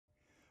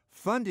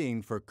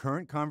Funding for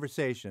Current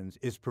Conversations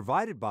is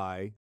provided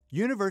by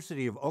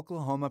University of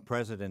Oklahoma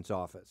President's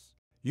Office,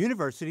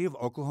 University of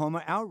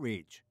Oklahoma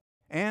Outreach,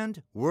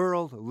 and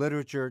World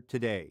Literature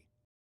Today.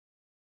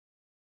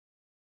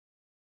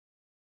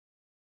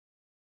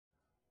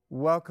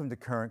 Welcome to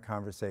Current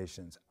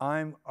Conversations.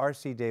 I'm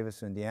R.C.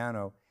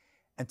 Davis-Undiano,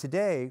 and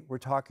today we're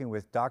talking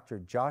with Dr.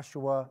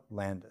 Joshua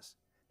Landis,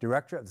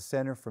 Director of the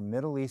Center for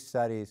Middle East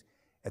Studies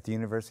at the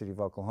University of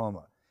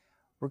Oklahoma.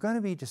 We're going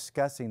to be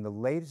discussing the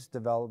latest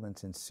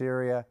developments in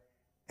Syria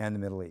and the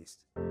Middle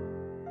East.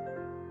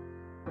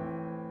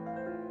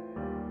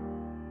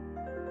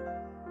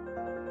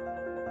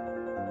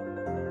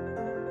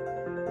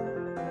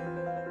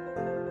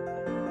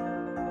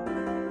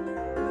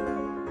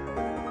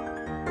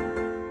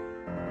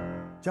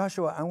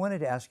 Joshua, I wanted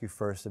to ask you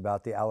first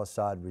about the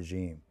Al-Assad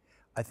regime.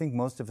 I think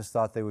most of us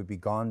thought they would be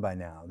gone by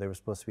now. They were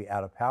supposed to be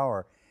out of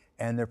power,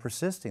 and they're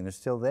persisting. They're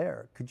still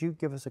there. Could you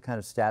give us a kind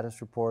of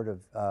status report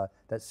of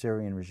that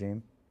Syrian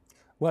regime?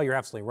 Well, you're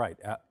absolutely right.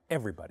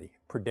 Everybody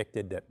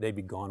predicted that they'd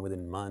be gone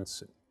within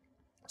months and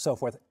so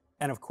forth.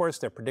 And of course,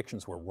 their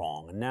predictions were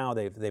wrong. And now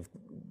they've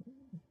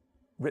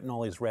written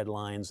all these red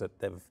lines that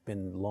they've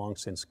been long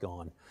since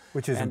gone.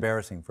 Which is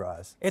embarrassing for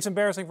us. It's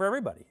embarrassing for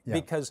everybody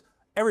because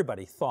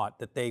everybody thought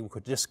that they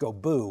could just go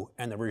boo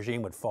and the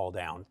regime would fall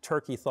down.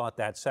 Turkey thought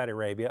that, Saudi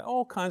Arabia,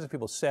 all kinds of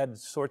people said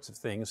sorts of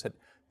things that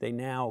they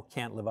now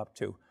can't live up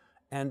to.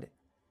 And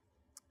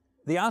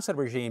the Assad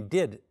regime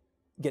did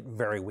get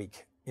very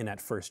weak in that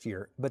first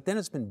year, but then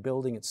it's been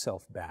building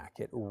itself back.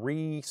 It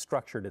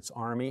restructured its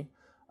army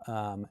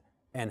and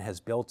has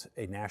built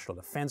a national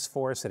defense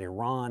force that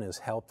Iran has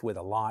helped with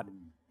a lot.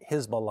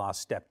 Hezbollah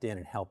stepped in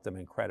and helped them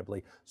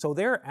incredibly. So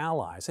they're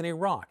allies, and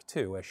Iraq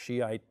too, a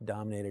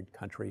Shiite-dominated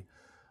country.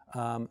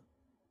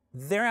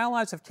 Their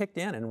allies have kicked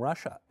in, and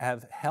Russia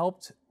have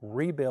helped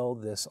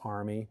rebuild this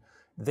army.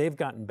 They've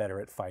gotten better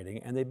at fighting,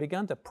 and they've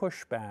begun to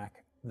push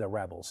back the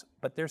rebels,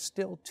 but they're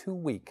still too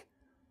weak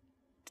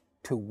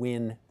to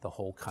win the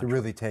whole country. To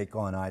really take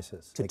on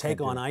ISIS. To take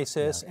on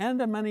ISIS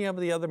and many of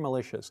the other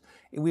militias.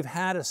 We've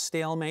had a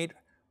stalemate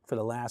for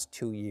the last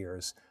 2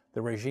 years.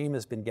 The regime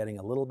has been getting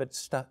a little bit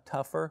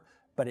tougher,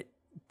 but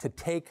to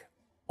take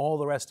all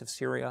the rest of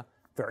Syria,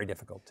 very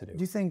difficult to do. Do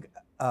you think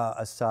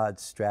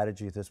Assad's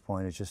strategy at this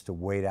point is just to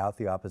wait out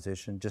the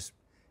opposition, just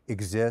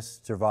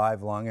exist,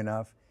 survive long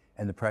enough,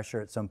 and the pressure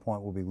at some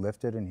point will be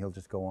lifted and he'll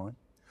just go on?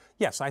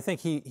 Yes, I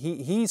think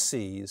he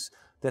sees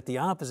that the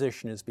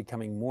opposition is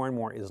becoming more and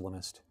more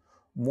Islamist,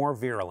 more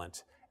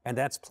virulent, and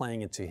that's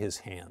playing into his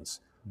hands.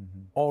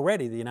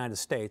 Already, the United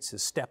States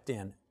has stepped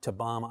in to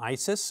bomb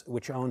ISIS,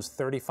 which owns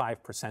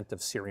 35%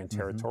 of Syrian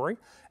territory,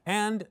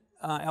 and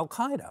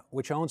Al-Qaeda,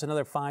 which owns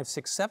another 5,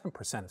 6,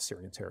 7% of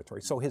Syrian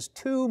territory. So his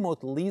two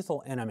most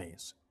lethal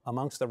enemies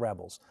amongst the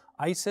rebels,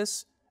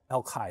 ISIS,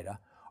 Al-Qaeda,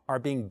 are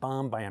being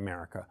bombed by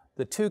America.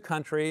 The two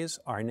countries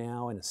are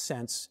now, in a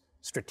sense,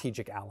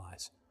 strategic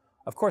allies.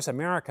 Of course,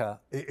 America...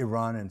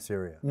 Iran and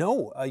Syria?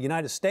 No,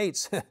 United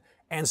States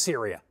and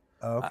Syria.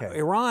 Okay.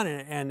 Iran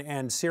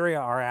and Syria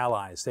are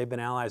allies. They've been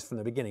allies from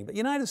the beginning. But the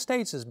United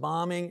States is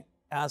bombing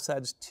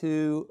Assad's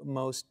two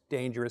most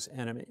dangerous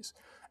enemies.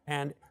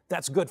 And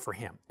that's good for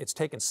him. It's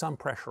taken some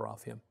pressure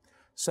off him.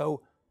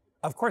 So,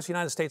 of course, the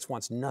United States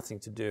wants nothing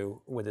to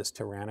do with this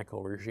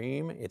tyrannical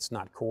regime. It's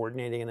not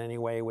coordinating in any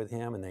way with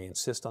him, and they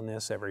insist on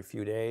this every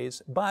few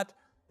days. But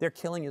they're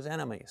killing his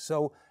enemies.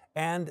 So,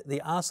 and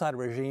the Assad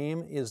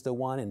regime is the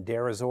one in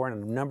Deir ez-Zor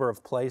and a number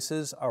of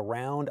places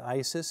around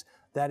ISIS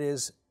that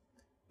is,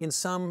 in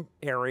some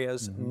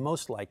areas,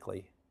 most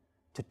likely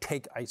to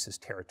take ISIS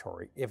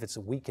territory if it's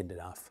weakened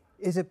enough.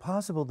 Is it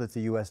possible that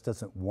the U.S.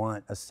 doesn't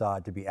want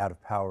Assad to be out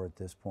of power at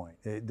this point?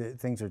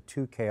 Things are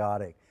too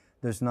chaotic.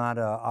 There's not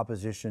an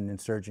opposition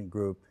insurgent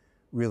group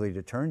really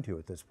to turn to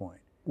at this point.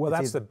 Well,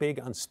 that's the big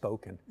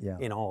unspoken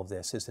in all of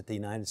this, is that the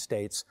United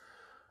States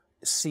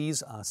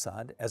sees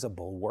Assad as a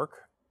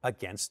bulwark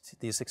against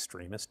these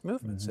extremist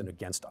movements and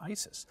against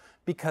ISIS.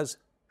 Because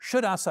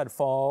should Assad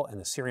fall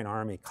and the Syrian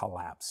army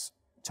collapse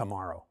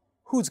tomorrow,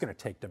 who's going to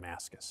take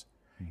Damascus?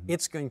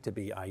 It's going to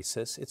be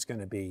ISIS, it's going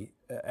to be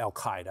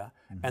Al-Qaeda,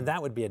 and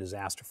that would be a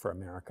disaster for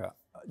America.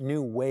 A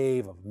new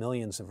wave of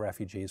millions of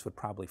refugees would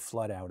probably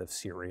flood out of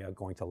Syria,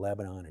 going to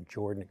Lebanon and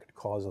Jordan. It could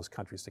cause those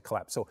countries to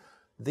collapse. So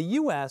the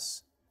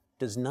U.S.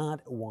 does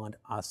not want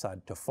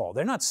Assad to fall.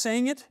 They're not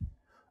saying it,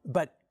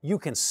 but you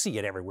can see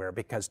it everywhere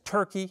because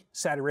Turkey,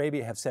 Saudi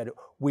Arabia have said,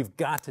 we've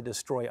got to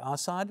destroy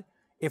Assad.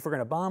 If we're going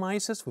to bomb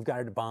ISIS, we've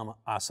got to bomb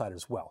Assad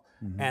as well.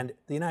 And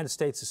the United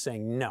States is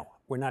saying, no,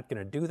 we're not going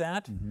to do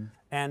that.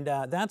 And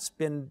that's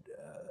been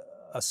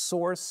a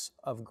source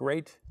of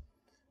great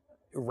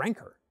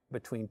rancor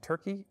between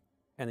Turkey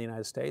and the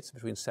United States,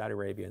 between Saudi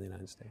Arabia and the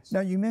United States. Now,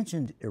 you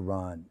mentioned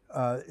Iran.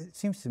 It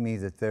seems to me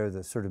that they're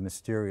the sort of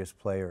mysterious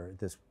player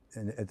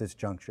at this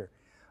juncture.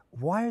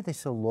 Why are they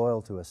so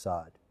loyal to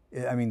Assad?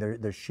 I mean,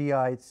 they're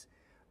Shiites.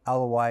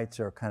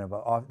 Alawites are kind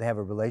of, they have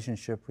a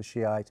relationship with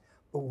Shiites.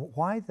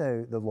 Why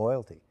the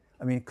loyalty?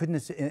 I mean, couldn't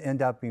this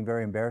end up being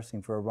very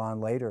embarrassing for Iran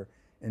later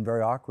and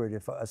very awkward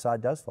if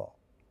Assad does fall?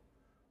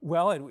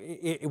 Well,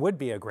 it would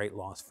be a great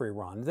loss for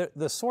Iran.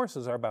 The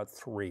sources are about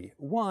three.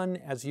 One,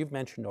 as you've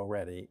mentioned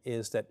already,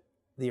 is that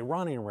the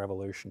Iranian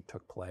Revolution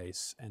took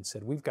place and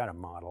said, we've got a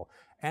model.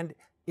 And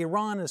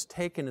Iran has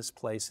taken its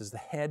place as the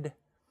head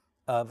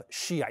of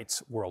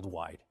Shiites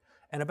worldwide.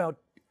 And about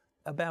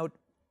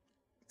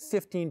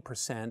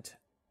 15%,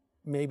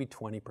 maybe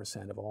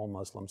 20% of all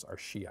Muslims are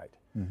Shiite.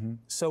 Mm-hmm.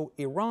 So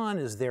Iran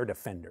is their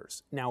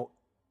defenders. Now,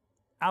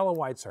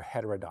 Alawites are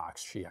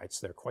heterodox Shiites.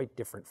 They're quite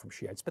different from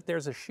Shiites. But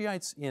there's a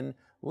Shiites in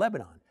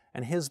Lebanon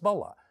and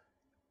Hezbollah.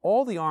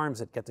 All the arms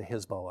that get to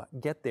Hezbollah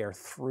get there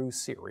through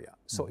Syria.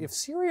 So if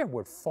Syria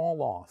would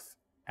fall off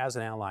as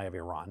an ally of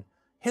Iran,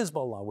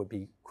 Hezbollah would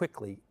be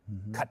quickly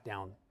cut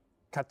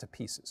to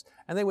pieces.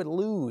 And they would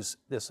lose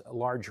this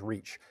large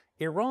reach.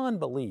 Iran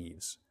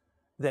believes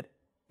that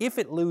if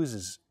it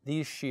loses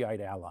these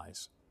Shiite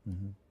allies,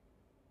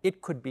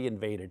 it could be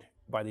invaded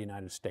by the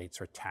United States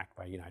or attacked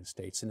by the United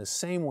States in the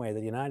same way that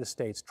the United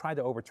States tried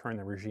to overturn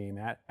the regime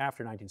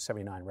after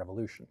 1979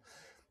 revolution.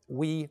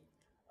 We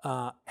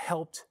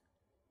helped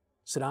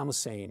Saddam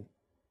Hussein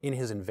in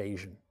his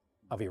invasion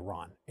of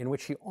Iran, in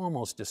which he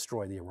almost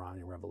destroyed the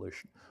Iranian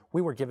Revolution.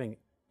 We were giving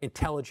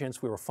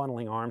intelligence, we were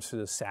funneling arms to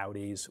the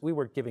Saudis, we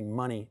were giving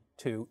money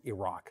to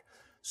Iraq.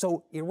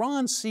 So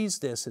Iran sees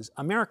this as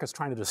America's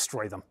trying to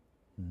destroy them.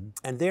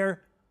 And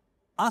there,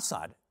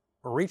 Assad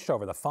reached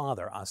over, the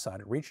father,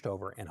 Assad, reached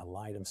over and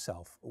allied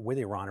himself with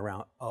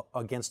Iran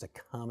against a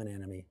common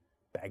enemy,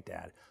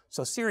 Baghdad.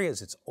 So Syria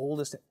is its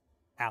oldest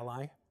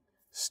ally,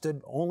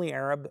 only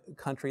Arab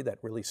country that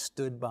really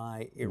stood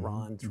by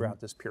Iran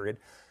throughout this period.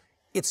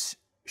 It's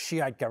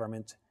Shiite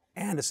government,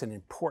 and it's an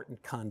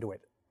important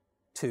conduit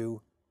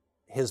to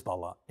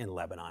Hezbollah in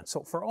Lebanon.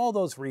 So for all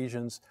those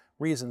reasons,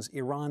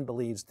 Iran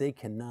believes they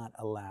cannot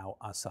allow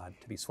Assad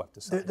to be swept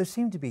aside. There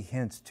seem to be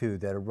hints, too,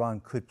 that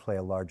Iran could play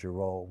a larger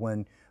role.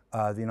 When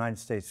the United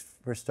States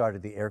first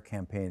started the air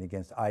campaign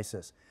against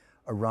ISIS,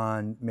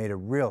 Iran made a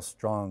real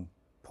strong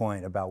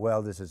point about,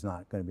 well, this is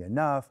not going to be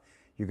enough.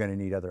 You're going to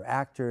need other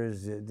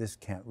actors. This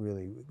can't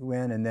really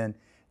win. And then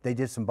they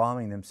did some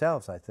bombing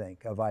themselves, I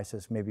think, of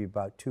ISIS maybe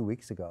about 2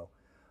 weeks ago.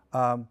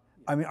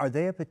 I mean, are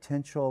they a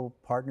potential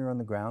partner on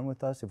the ground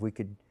with us if we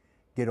could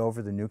get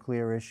over the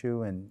nuclear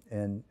issue? And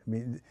I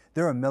mean,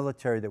 they're a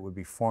military that would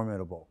be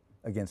formidable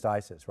against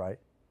ISIS, right?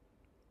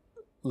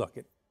 Look,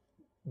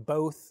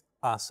 both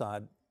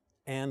Assad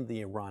and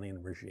the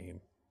Iranian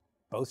regime,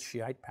 both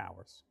Shiite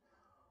powers,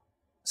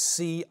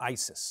 see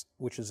ISIS,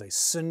 which is a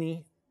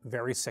Sunni,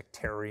 very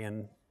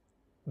sectarian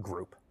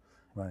group,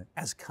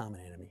 as a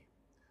common enemy.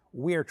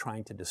 We are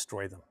trying to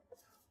destroy them.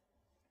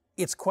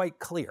 It's quite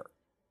clear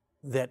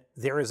that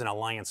there is an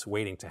alliance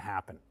waiting to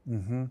happen,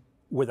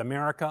 with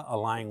America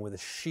allying with the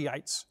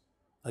Shiites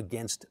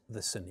against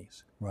the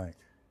Sunnis. Right.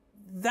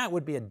 That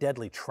would be a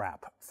deadly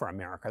trap for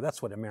America.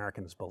 That's what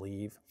Americans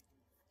believe,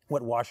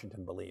 what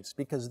Washington believes,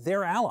 because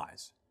their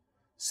allies,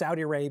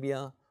 Saudi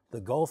Arabia, the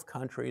Gulf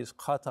countries,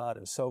 Qatar,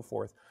 and so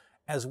forth,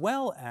 as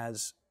well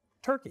as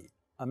Turkey,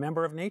 a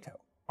member of NATO,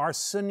 are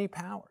Sunni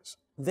powers.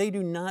 They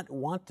do not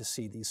want to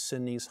see these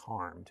Sunnis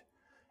harmed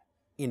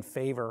in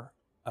favor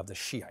of the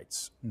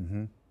Shiites,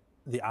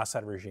 the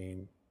Assad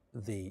regime,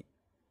 the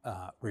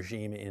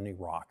regime in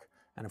Iraq,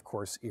 and of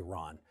course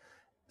Iran.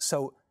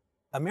 So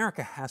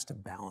America has to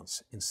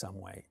balance in some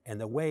way. And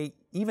the way,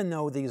 even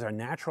though these are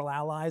natural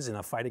allies in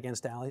a fight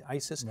against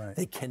ISIS,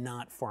 they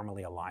cannot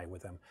formally ally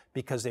with them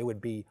because they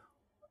would be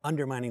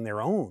undermining their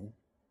own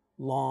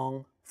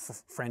long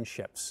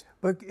friendships.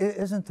 But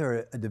isn't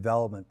there a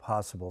development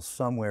possible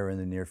somewhere in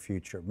the near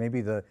future?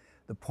 Maybe the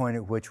point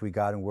at which we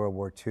got in World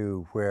War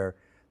II where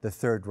the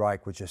Third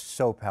Reich was just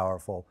so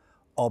powerful,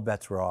 all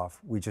bets were off.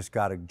 We just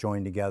got to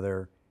join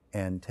together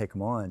and take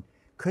them on.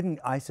 Couldn't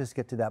ISIS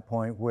get to that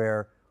point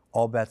where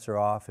all bets are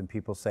off and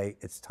people say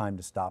it's time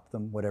to stop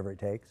them, whatever it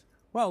takes?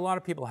 Well, a lot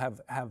of people have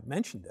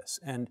mentioned this.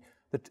 And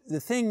the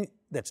thing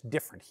that's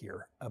different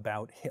here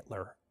about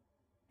Hitler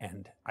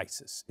and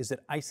ISIS is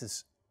that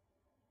ISIS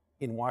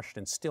in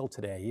Washington still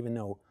today, even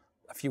though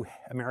a few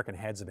American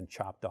heads have been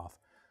chopped off,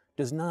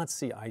 does not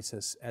see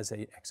ISIS as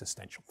an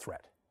existential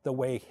threat, the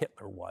way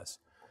Hitler was.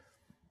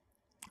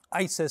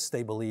 ISIS,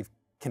 they believe,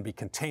 can be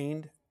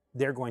contained.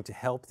 They're going to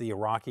help the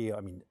Iraqi,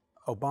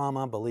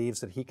 Obama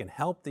believes that he can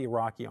help the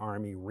Iraqi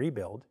army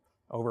rebuild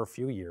over a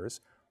few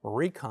years,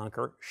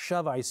 reconquer,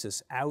 shove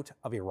ISIS out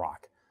of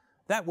Iraq.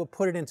 That will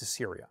put it into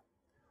Syria.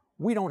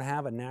 We don't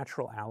have a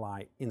natural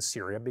ally in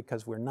Syria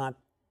because we're not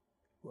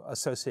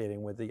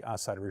associating with the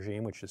Assad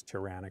regime, which is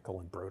tyrannical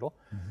and brutal.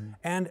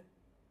 And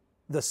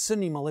the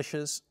Sunni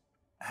militias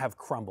have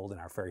crumbled and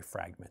are very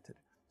fragmented.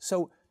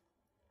 So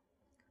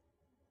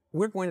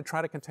we're going to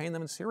try to contain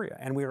them in Syria.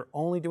 And we're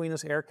only doing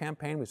this air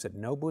campaign. We've said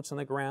no boots on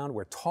the ground.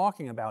 We're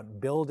talking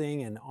about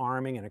building and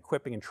arming and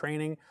equipping and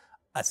training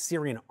a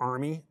Syrian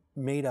army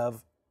made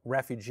of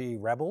refugee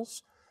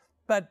rebels.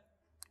 But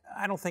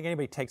I don't think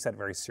anybody takes that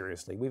very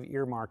seriously. We've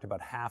earmarked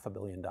about $500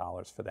 million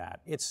for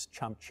that. It's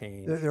chump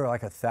change. There are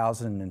like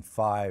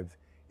 1,005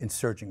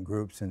 insurgent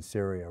groups in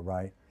Syria,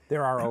 right?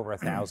 There are over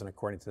 1,000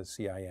 according to the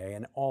CIA,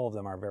 and all of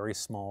them are very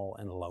small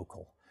and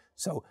local.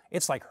 So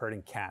it's like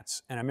herding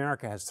cats. And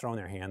America has thrown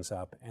their hands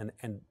up, and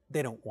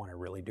they don't want to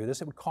really do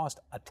this. It would cost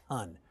a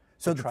ton.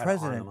 So the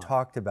president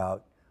talked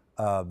about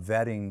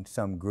vetting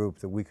some group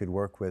that we could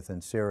work with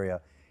in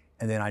Syria,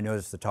 and then I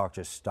noticed the talk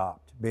just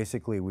stopped.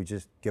 Basically, we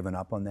just given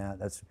up on that.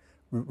 That's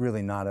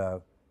really not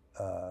a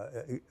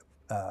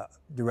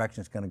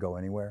direction that's going to go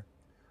anywhere.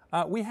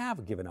 We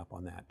have given up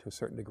on that to a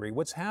certain degree.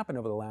 What's happened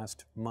over the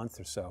last month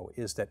or so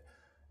is that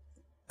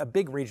a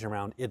big region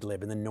around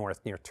Idlib in the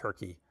north near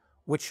Turkey,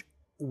 which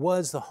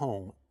was the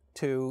home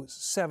to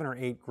 7 or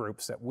 8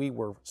 groups that we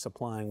were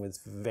supplying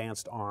with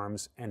advanced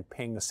arms and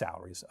paying the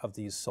salaries of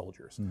these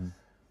soldiers. Mm-hmm.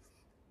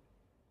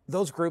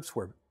 Those groups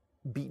were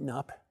beaten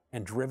up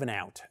and driven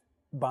out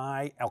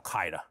by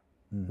Al-Qaeda,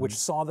 mm-hmm. which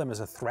saw them as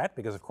a threat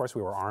because, of course,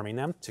 we were arming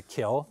them to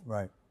kill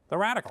the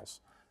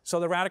radicals. So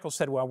the radicals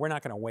said, well, we're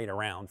not going to wait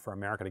around for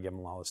America to give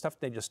them all this stuff.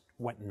 They just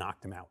went and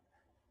knocked them out.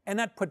 And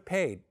that put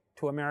paid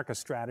to America's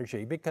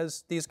strategy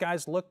because these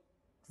guys looked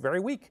very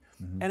weak.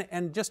 Mm-hmm.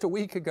 And just a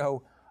week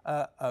ago,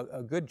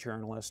 a good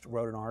journalist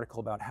wrote an article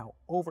about how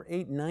over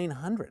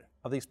 900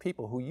 of these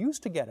people who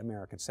used to get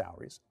American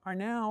salaries are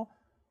now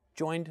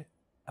joined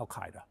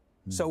Al-Qaeda.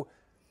 Mm-hmm. So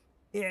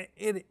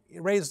it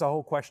raises the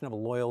whole question of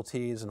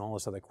loyalties and all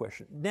this other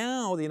question.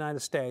 Now the United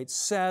States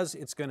says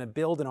it's going to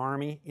build an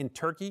army in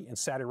Turkey and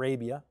Saudi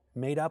Arabia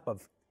made up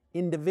of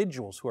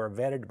individuals who are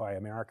vetted by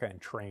America and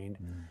trained.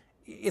 Mm.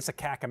 It's a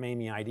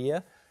cockamamie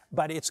idea,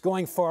 but it's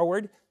going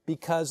forward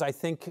because I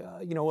think,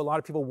 a lot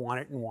of people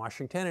want it in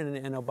Washington,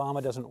 and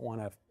Obama doesn't want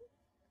to.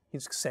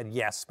 He's said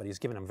yes, but he's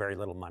given them very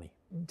little money.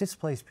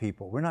 Displaced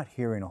people. We're not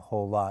hearing a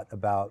whole lot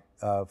about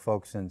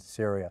folks in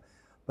Syria,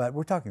 but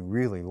we're talking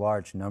really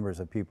large numbers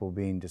of people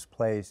being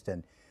displaced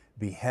and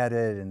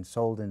beheaded and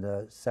sold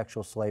into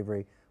sexual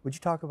slavery. Would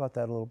you talk about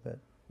that a little bit?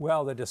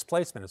 Well, the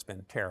displacement has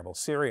been terrible.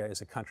 Syria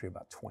is a country of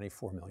about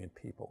 24 million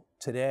people.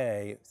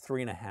 Today,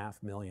 3.5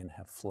 million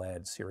have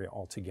fled Syria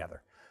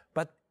altogether.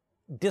 But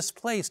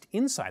displaced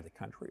inside the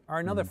country are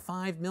another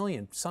 5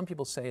 million. Some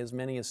people say as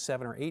many as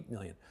 7 or 8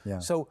 million. Yeah.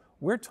 So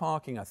we're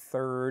talking a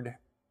third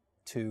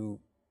to,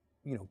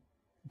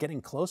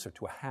 getting closer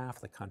to a half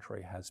the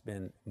country has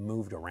been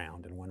moved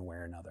around in one way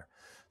or another.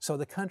 So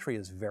the country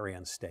is very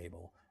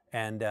unstable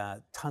and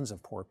tons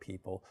of poor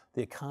people.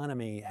 The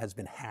economy has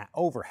been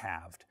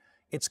over-halved.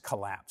 It's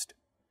collapsed.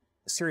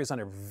 Syria is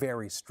under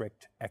very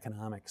strict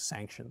economic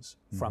sanctions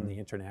from the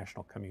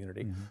international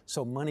community.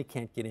 So money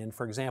can't get in.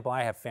 For example,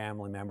 I have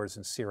family members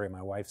in Syria,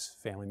 my wife's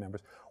family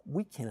members.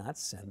 We cannot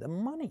send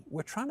them money.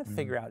 We're trying to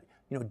figure out,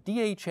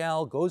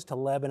 DHL goes to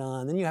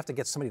Lebanon, then you have to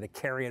get somebody to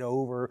carry it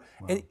over.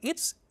 Wow. And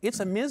it's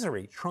a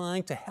misery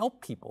trying to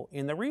help people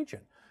in the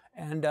region.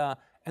 And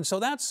so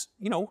that's,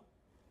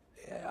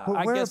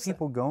 where are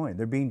people going?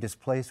 They're being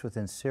displaced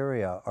within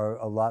Syria. Are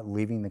a lot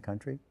leaving the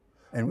country?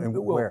 And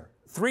where?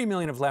 3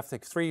 million have left,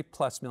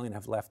 3+ million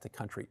have left the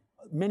country.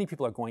 Many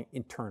people are going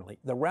internally.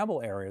 The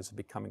rebel areas have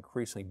become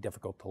increasingly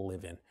difficult to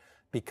live in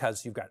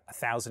because you've got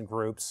 1,000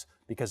 groups,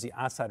 because the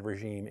Assad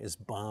regime is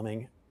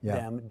bombing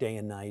them day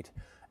and night.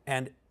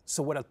 And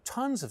so what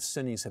tons of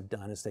Sunnis have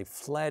done is they've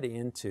fled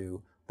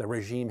into the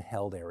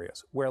regime-held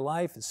areas where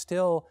life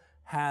still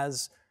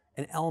has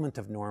an element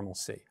of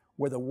normalcy,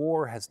 where the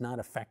war has not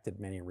affected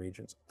many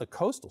regions. The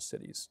coastal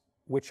cities,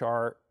 which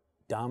are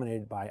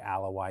dominated by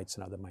Alawites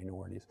and other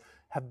minorities,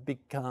 have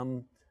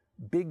become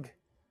big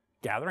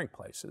gathering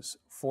places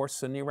for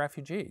Sunni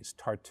refugees.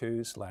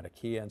 Tartus,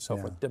 Latakia, and so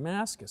forth.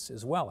 Damascus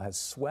as well has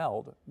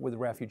swelled with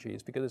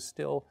refugees because it's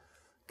still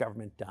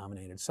government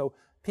dominated. So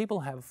people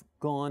have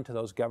gone to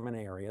those government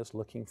areas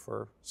looking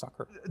for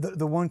succor.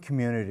 The one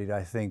community that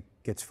I think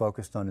gets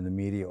focused on in the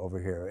media over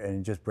here,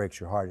 and it just breaks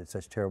your heart, it's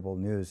such terrible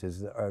news,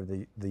 are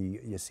the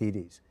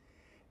Yazidis.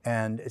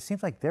 And it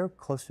seems like they're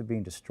close to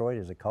being destroyed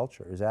as a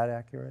culture. Is that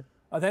accurate?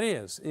 That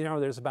is.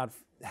 There's about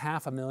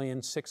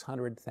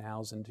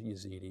 500,600,000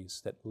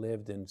 Yazidis that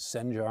lived in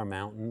Senjar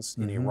Mountains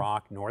in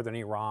Iraq, northern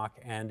Iraq,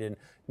 and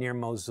near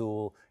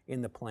Mosul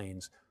in the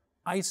plains.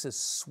 ISIS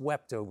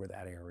swept over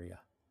that area.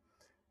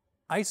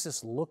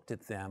 ISIS looked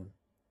at them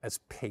as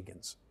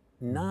pagans,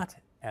 not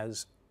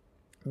as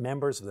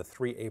members of the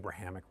 3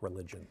 Abrahamic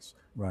religions,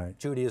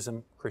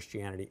 Judaism,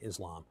 Christianity,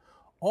 Islam.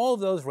 All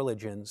of those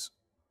religions,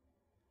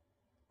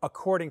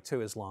 according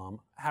to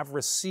Islam, have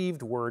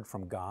received word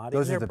from God.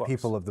 Those are the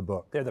people of the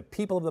book. They're the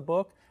people of the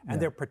book,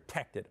 and they're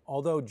protected.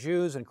 Although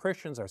Jews and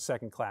Christians are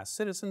second-class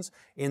citizens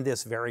in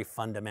this very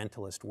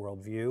fundamentalist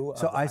worldview.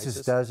 So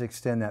ISIS does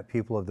extend that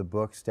people of the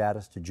book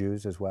status to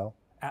Jews as well?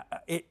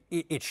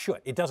 It should.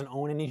 It doesn't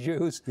own any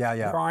Jews.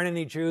 There aren't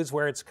any Jews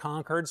where it's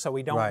conquered, so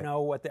we don't know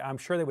what I'm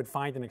sure they would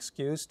find an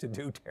excuse to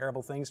do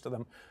terrible things to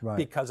them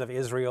because of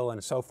Israel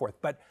and so forth.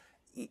 But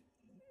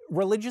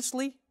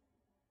religiously,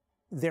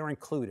 they're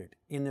included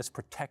in this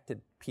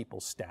protected people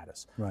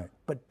status.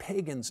 But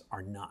pagans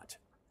are not.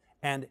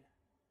 And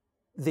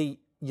the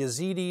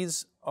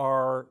Yazidis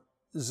are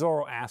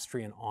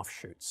Zoroastrian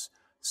offshoots.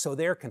 So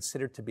they're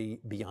considered to be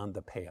beyond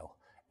the pale.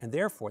 And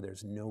therefore,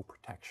 there's no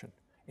protection.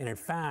 And in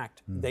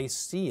fact, they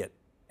see it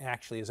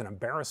actually is an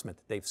embarrassment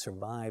that they've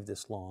survived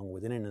this long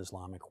within an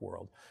Islamic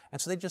world. And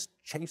so they just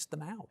chased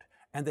them out.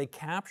 And they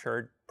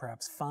captured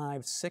perhaps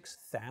 5,000 to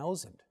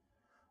 6,000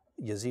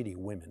 Yazidi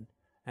women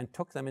and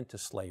took them into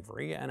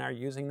slavery and are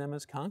using them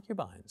as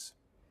concubines.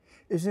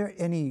 Is there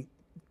any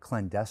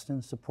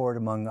clandestine support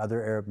among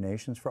other Arab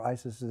nations for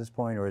ISIS at this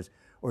point, or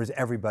has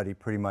everybody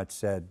pretty much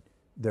said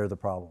they're the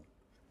problem?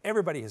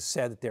 Everybody has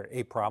said that they're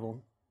a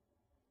problem.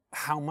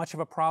 How much of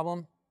a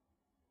problem?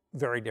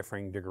 Very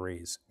differing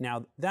degrees.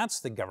 Now,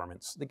 that's the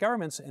governments. The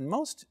governments, and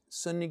most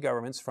Sunni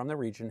governments from the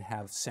region,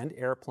 have sent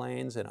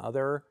airplanes and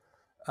other,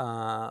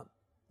 and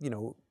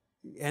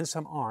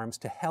some arms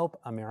to help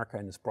America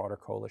in this broader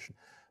coalition.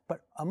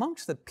 But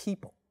amongst the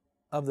people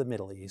of the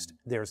Middle East,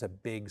 there's a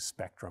big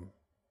spectrum.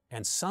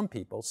 And some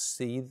people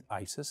see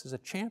ISIS as a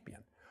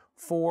champion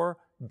for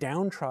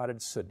downtrodden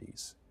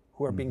Sunnis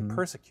who are being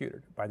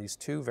persecuted by these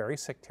two very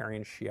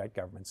sectarian Shiite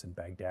governments in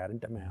Baghdad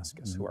and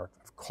Damascus, who have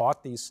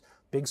caught these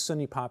big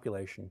Sunni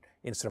population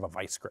in sort of a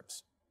vice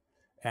grips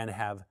and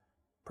have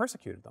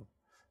persecuted them.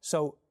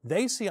 So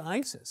they see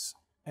ISIS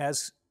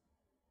as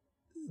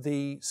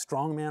the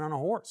strong man on a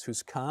horse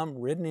who's come,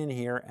 ridden in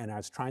here, and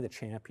is trying to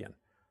champion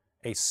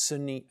a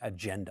Sunni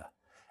agenda.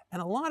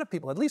 And a lot of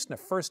people, at least in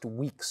the first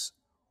weeks,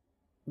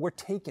 were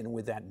taken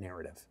with that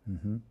narrative,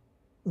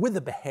 with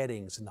the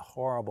beheadings and the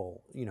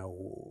horrible,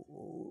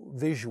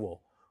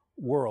 visual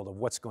world of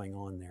what's going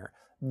on there.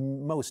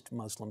 Most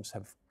Muslims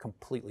have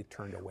completely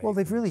turned away. Well,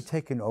 they've really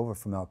taken over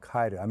from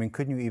Al-Qaeda. I mean,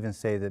 couldn't you even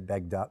say that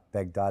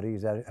Baghdadi,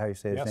 is that how you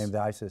say his name,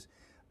 the ISIS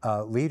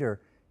leader,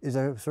 is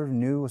a sort of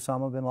new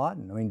Osama bin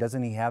Laden? I mean,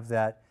 doesn't he have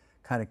that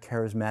kind of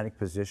charismatic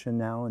position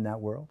now in that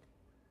world?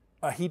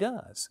 He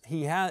does.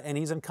 And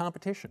he's in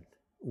competition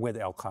with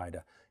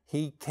Al-Qaeda.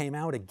 He came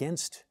out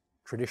against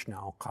traditional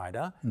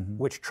Al-Qaeda,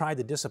 which tried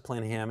to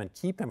discipline him and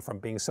keep him from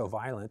being so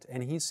violent.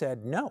 And he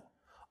said, no,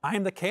 I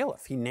am the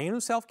caliph. He named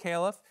himself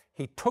caliph.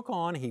 He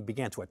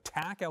began to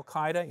attack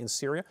Al-Qaeda in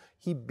Syria.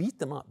 He beat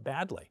them up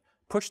badly,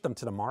 pushed them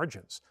to the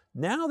margins.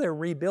 Now they're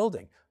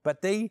rebuilding,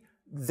 but they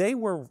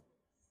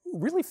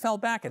really fell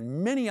back,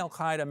 and many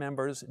Al-Qaeda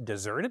members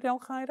deserted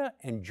Al-Qaeda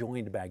and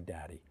joined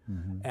Baghdadi.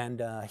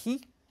 And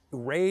he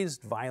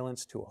raised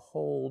violence to a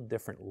whole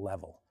different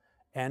level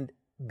and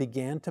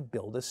began to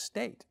build a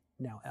state.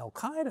 Now,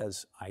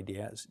 Al-Qaeda's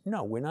idea is,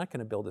 no, we're not going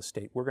to build a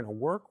state. We're going to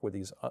work with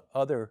these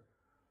other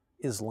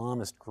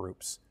Islamist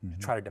groups to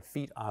try to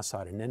defeat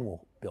Assad, and then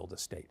we'll build a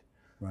state.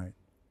 Right.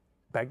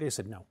 Baghdadi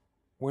said, no,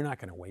 we're not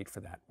going to wait for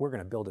that. We're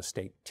going to build a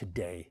state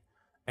today.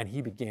 And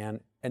he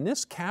began, and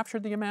this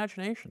captured the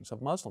imaginations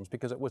of Muslims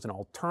because it was an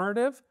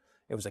alternative,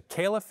 it was a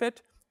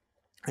caliphate,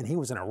 and he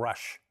was in a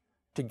rush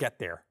to get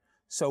there.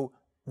 So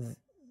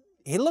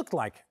he looked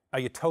like a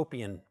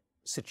utopian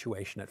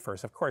situation at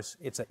first. Of course,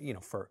 it's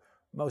for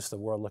most of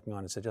the world looking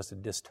on, it's just a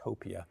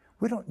dystopia.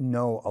 We don't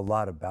know a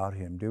lot about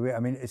him, do we? I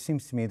mean, it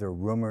seems to me there are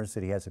rumors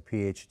that he has a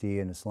PhD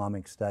in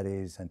Islamic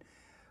studies, and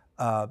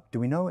do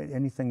we know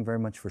anything very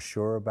much for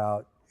sure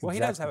about? Well, he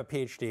does have a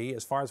PhD,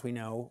 as far as we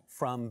know,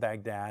 from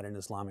Baghdad in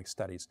Islamic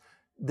studies.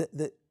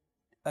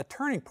 A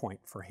turning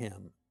point for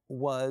him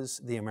was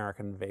the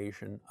American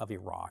invasion of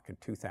Iraq in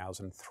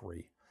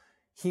 2003.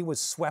 He was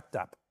swept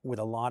up with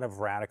a lot of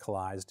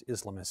radicalized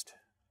Islamist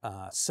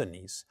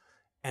Sunnis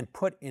and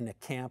put in a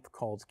camp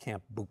called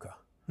Camp Bucca,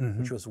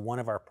 which was one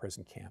of our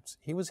prison camps.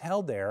 He was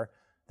held there.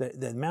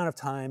 The amount of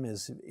time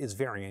is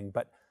varying,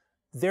 but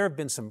there have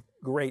been some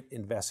great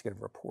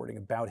investigative reporting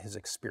about his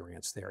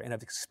experience there, and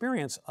of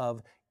experience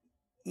of,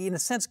 in a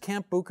sense,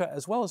 Camp Bucca,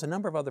 as well as a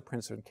number of other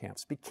prison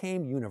camps,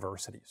 became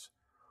universities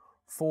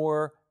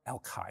for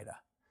Al-Qaeda.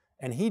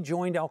 And he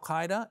joined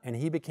Al-Qaeda, and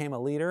he became a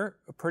leader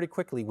pretty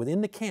quickly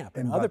within the camp.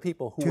 And other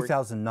people who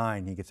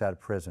 2009, he gets out of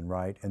prison,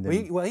 right? And then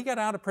he got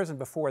out of prison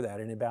before that,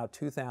 in about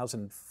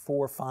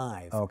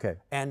 2004-05. Okay.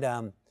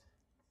 And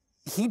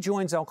he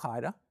joins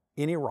Al-Qaeda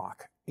in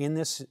Iraq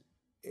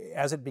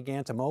as it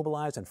began to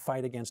mobilize and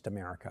fight against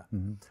America.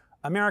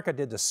 America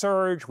did the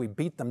surge. We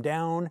beat them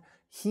down.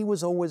 He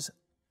was always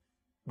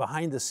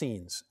behind the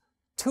scenes.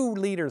 2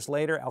 leaders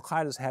later,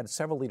 Al-Qaeda's had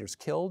several leaders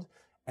killed,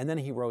 and then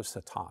he rose to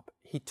the top.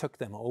 He took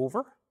them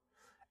over,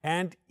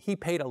 and he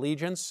paid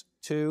allegiance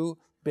to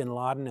bin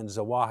Laden and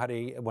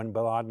Zawahiri. When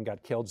bin Laden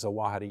got killed,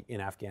 Zawahiri in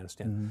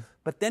Afghanistan.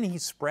 But then he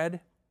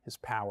spread his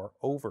power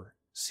over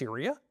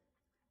Syria,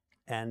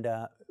 and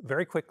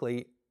very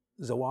quickly,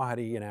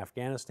 Zawahiri in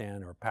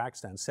Afghanistan or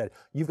Pakistan said,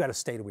 you've got to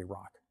stay to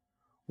Iraq.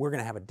 We're going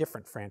to have a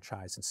different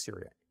franchise in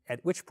Syria. At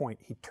which point,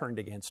 he turned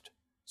against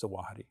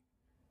Zawahiri.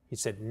 He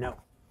said, no,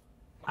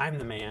 I'm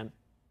the man.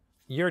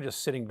 You're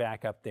just sitting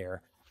back up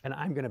there, and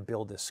I'm going to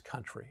build this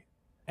country.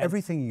 And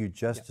everything you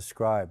just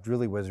described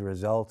really was a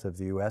result of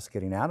the U.S.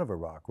 getting out of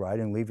Iraq, right,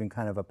 and leaving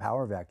kind of a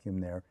power vacuum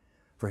there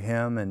for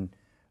him and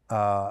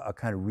a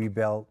kind of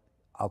rebuilt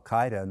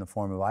Al-Qaeda in the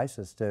form of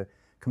ISIS to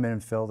come in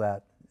and fill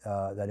that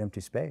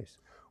empty space.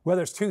 Well,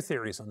 there's 2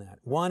 theories on that.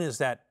 One is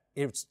that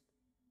the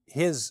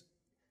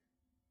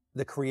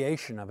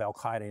creation of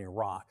Al-Qaeda in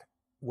Iraq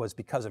was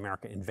because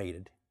America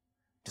invaded,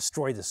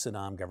 destroyed the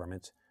Saddam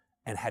government,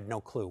 and had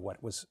no clue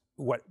what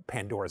what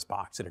Pandora's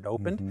box it had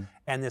opened,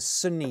 and this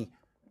Sunni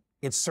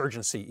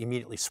insurgency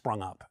immediately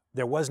sprung up.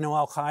 There was no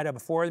Al-Qaeda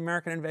before the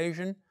American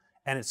invasion,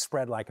 and it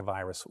spread like a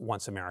virus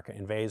once America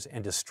invades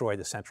and destroyed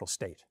the central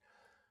state.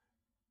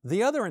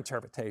 The other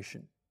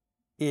interpretation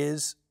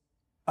is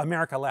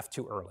America left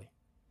too early.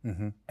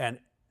 And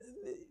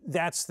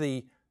that's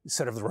the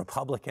sort of the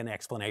Republican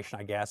explanation,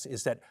 I guess,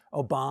 is that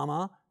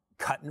Obama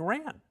cut and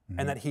ran,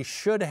 and that he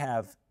should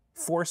have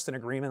forced an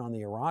agreement on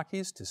the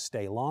Iraqis to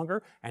stay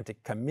longer and to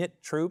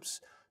commit troops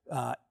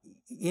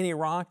in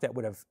Iraq that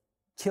would have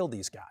killed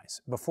these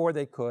guys before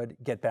they could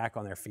get back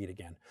on their feet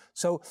again.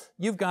 So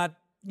you've got,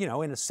 you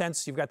know, in a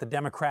sense, you've got the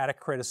Democratic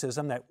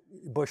criticism that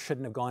Bush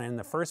shouldn't have gone in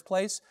the first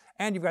place,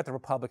 and you've got the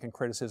Republican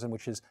criticism,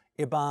 which is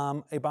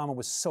Obama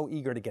was so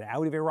eager to get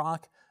out of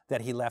Iraq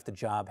that he left the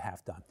job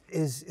half done.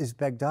 Is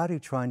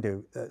Baghdadi trying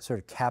to sort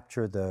of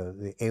capture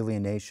the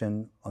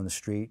alienation on the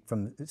street,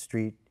 from the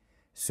street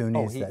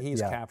Sunnis? Oh,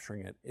 he's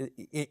capturing it.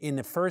 In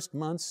the first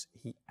months,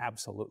 he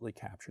absolutely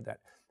captured that.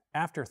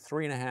 After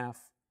 3.5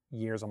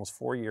 years, almost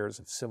 4 years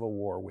of civil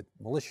war with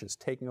militias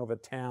taking over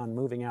the town,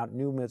 moving out,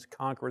 new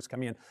conquerors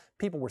coming in,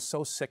 people were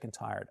so sick and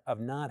tired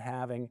of not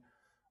having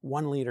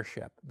one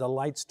leadership, the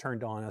lights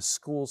turned on, a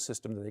school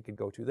system that they could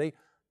go to.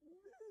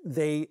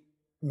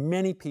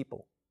 Many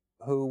people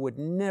who would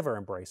never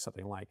embrace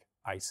something like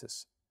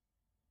ISIS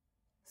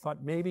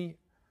thought maybe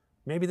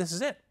this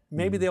is it.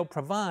 Maybe they'll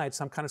provide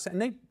some kind of,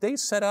 and they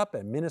set up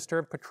a minister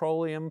of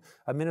petroleum,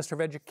 a minister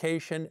of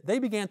education. They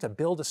began to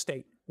build a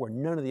state where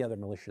none of the other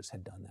militias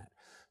had done that.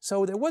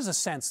 So there was a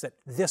sense that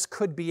this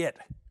could be it.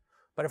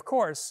 But of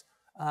course,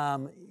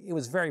 it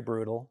was very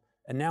brutal,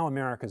 and now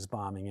America's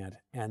bombing it,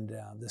 and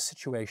the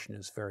situation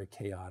is very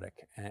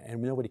chaotic,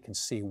 and nobody can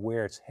see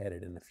where it's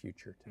headed in the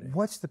future today.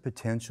 What's the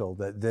potential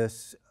that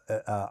this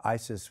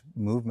ISIS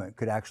movement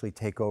could actually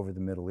take over the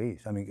Middle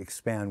East? I mean,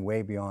 expand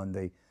way beyond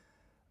the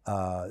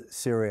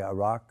Syria,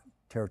 Iraq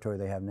territory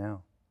they have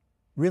now?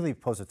 Really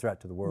pose a threat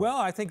to the world? Well,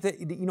 I think that,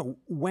 you know,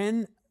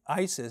 when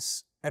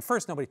ISIS, at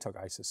first nobody took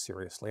ISIS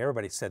seriously.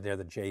 Everybody said they're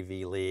the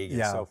JV League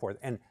and so forth.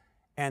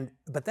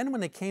 But then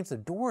when they came to the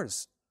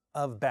doors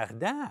of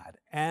Baghdad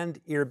and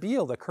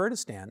Erbil, the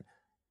Kurdistan,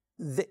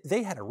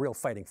 they had a real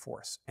fighting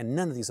force, and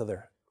none of these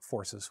other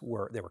forces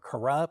were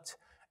corrupt,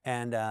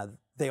 and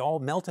they all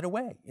melted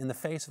away in the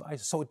face of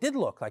ISIS. So it did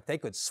look like they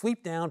could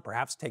sweep down,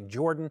 perhaps take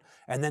Jordan,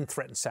 and then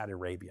threaten Saudi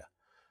Arabia.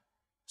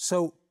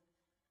 So,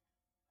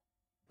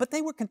 but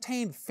they were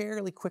contained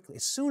fairly quickly.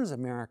 As soon as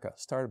America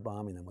started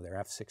bombing them with their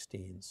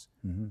F-16s,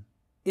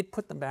 it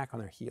put them back on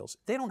their heels.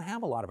 They don't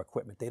have a lot of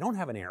equipment. They don't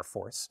have an air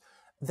force.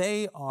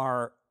 They're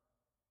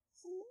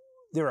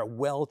a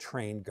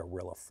well-trained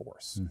guerrilla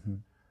force,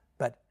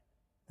 but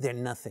they're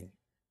nothing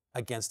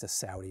against a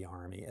Saudi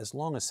army. As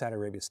long as Saudi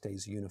Arabia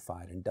stays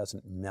unified and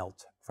doesn't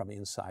melt from the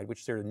inside,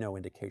 which there are no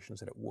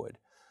indications that it would,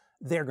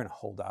 they're going to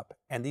hold up,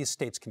 and these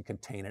states can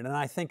contain it. And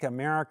I think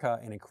America,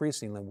 and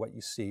increasingly what you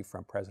see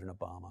from President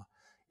Obama,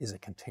 is a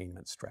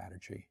containment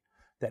strategy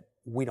that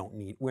we don't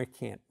need. We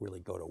can't really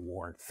go to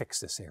war and fix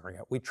this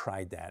area. We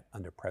tried that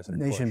under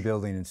President Bush. Nation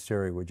building in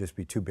Syria would just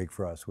be too big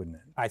for us, wouldn't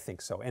it? I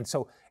think so. And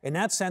so in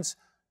that sense,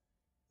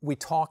 we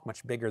talk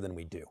much bigger than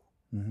we do.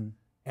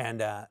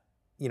 And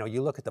you know,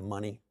 you look at the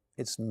money,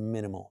 it's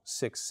minimal,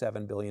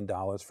 $6–7 billion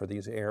for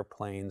these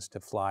airplanes to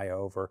fly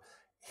over,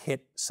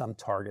 hit some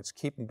targets,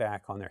 keep them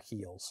back on their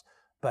heels,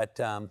 but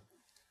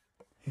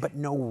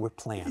no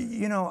plan.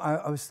 You know,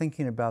 I was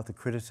thinking about the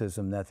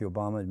criticism that the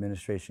Obama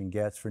administration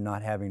gets for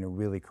not having a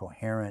really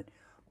coherent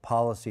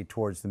policy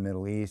towards the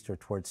Middle East or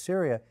towards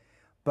Syria,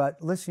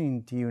 but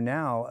listening to you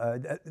now,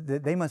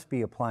 they must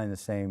be applying the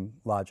same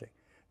logic,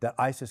 that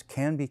ISIS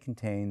can be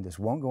contained, this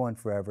won't go on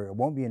forever, it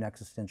won't be an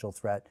existential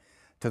threat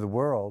to the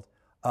world.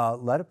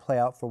 Let it play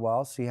out for a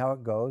while, see how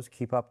it goes,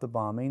 keep up the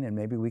bombing, and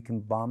maybe we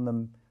can bomb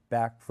them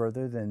back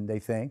further than they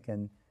think.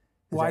 And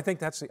well, I think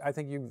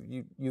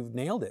you've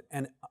nailed it.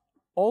 And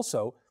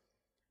also,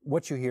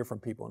 what you hear from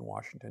people in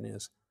Washington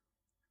is,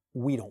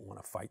 we don't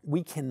want to fight.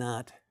 We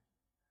cannot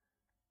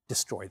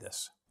destroy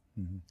this.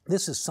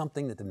 This is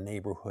something that the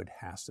neighborhood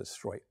has to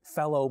destroy.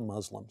 Fellow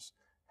Muslims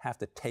have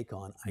to take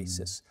on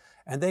ISIS,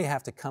 and they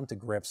have to come to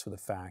grips with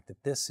the fact that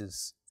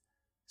it's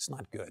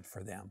not good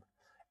for them.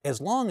 As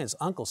long as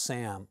Uncle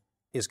Sam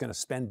is going to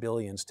spend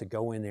billions to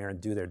go in there and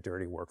do their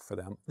dirty work for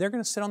them, they're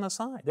going to sit on the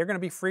side. They're going to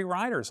be free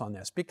riders on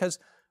this, because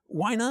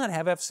why not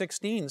have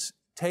F-16s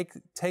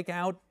take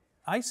out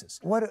ISIS?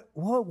 What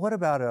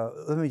about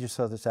let me just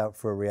throw this out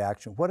for a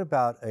reaction. What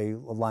about a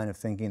line of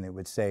thinking that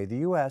would say the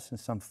U.S. in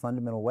some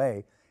fundamental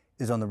way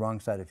is on the wrong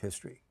side of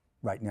history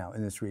right now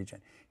in this region?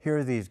 Here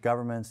are these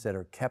governments that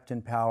are kept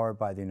in power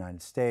by the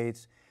United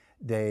States.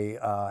 They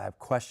have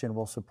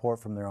questionable support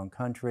from their own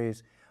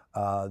countries.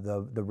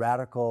 The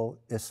radical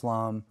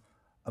Islam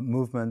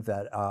movement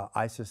that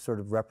ISIS sort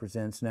of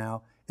represents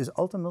now is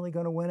ultimately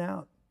going to win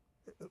out.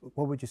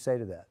 What would you say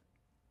to that?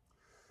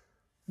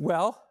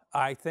 Well,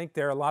 I think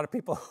there are a lot of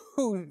people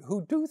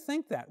who do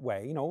think that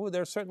way. You know,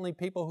 there are certainly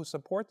people who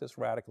support this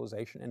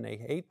radicalization, and they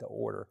hate the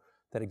order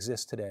that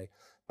exists today.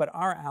 But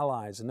our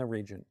allies in the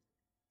region,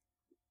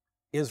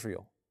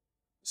 Israel,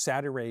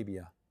 Saudi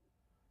Arabia,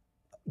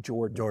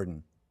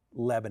 Jordan,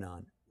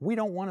 Lebanon. We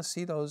don't want to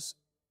see those.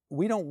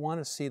 We don't want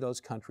to see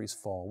those countries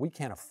fall. We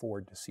can't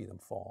afford to see them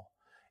fall.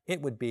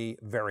 It would be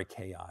very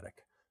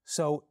chaotic.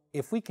 So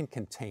if we can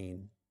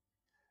contain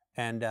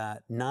and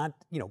not,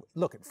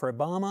 look, for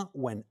Obama,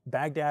 when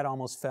Baghdad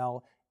almost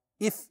fell,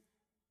 if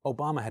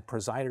Obama had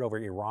presided over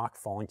Iraq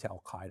falling to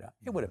Al-Qaeda,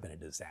 it would have been a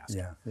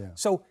disaster.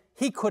 So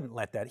he couldn't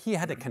let that. He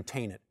had to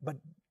contain it, but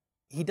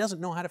he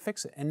doesn't know how to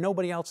fix it. And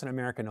nobody else in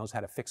America knows how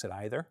to fix it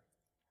either.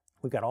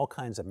 We've got all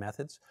kinds of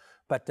methods.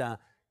 But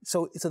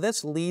so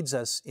this leads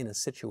us in a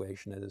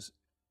situation that is,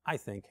 I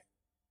think,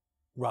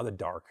 rather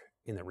dark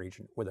in the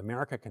region, with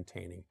America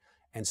containing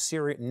and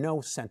Syria, no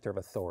center of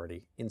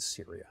authority in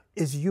Syria.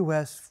 Is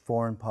U.S.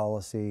 foreign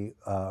policy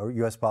or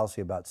U.S.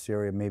 policy about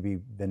Syria maybe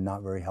been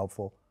not very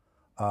helpful?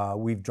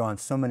 We've drawn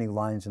so many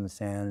lines in the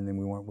sand and then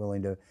we weren't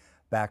willing to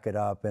back it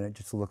up, and it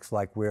just looks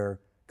like we're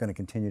going to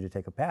continue to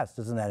take a pass.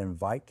 Doesn't that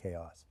invite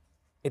chaos?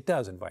 It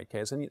does invite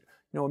chaos. And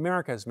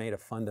America has made a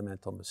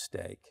fundamental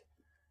mistake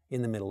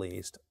in the Middle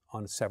East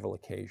on several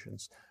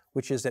occasions,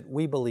 which is that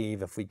we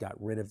believe if we got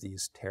rid of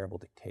these terrible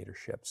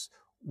dictatorships,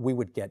 we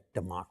would get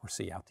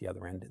democracy out the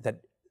other end,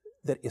 that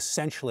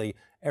essentially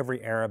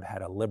every Arab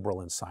had a liberal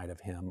inside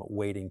of him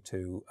waiting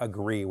to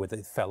agree with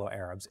the fellow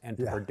Arabs and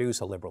to produce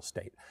a liberal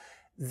state.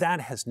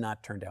 That has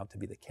not turned out to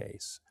be the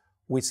case.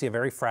 We see a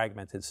very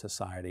fragmented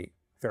society,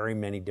 very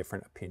many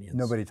different opinions.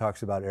 Nobody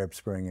talks about Arab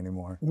Spring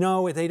anymore.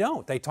 No, they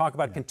don't. They talk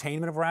about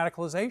containment of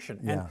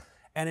radicalization.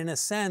 And in a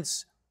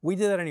sense, we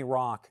did that in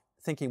Iraq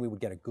thinking we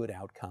would get a good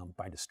outcome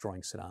by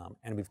destroying Saddam,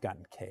 and we've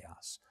gotten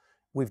chaos.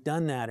 We've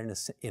done that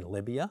in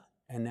Libya,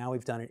 and now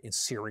we've done it in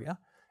Syria.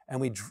 And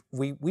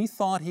we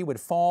thought he would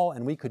fall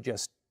and we could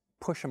just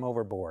push him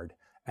overboard,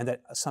 and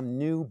that some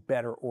new,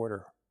 better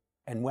order.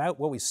 And what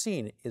we've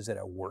seen is that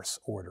a worse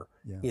order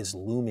is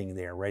looming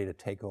there, ready to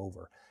take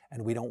over.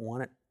 And we don't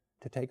want it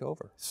to take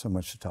over. So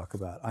much to talk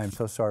about. I am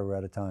so sorry we're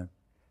out of time.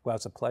 Well,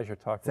 it's a pleasure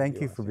talking with you.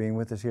 Thank you for being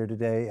with us here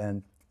today,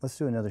 and let's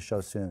do another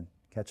show soon.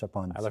 Catch up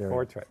on Syria. I look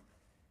forward to it.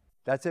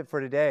 That's it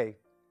for today.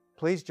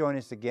 Please join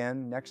us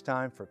again next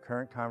time for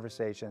Current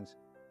Conversations.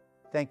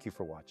 Thank you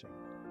for watching.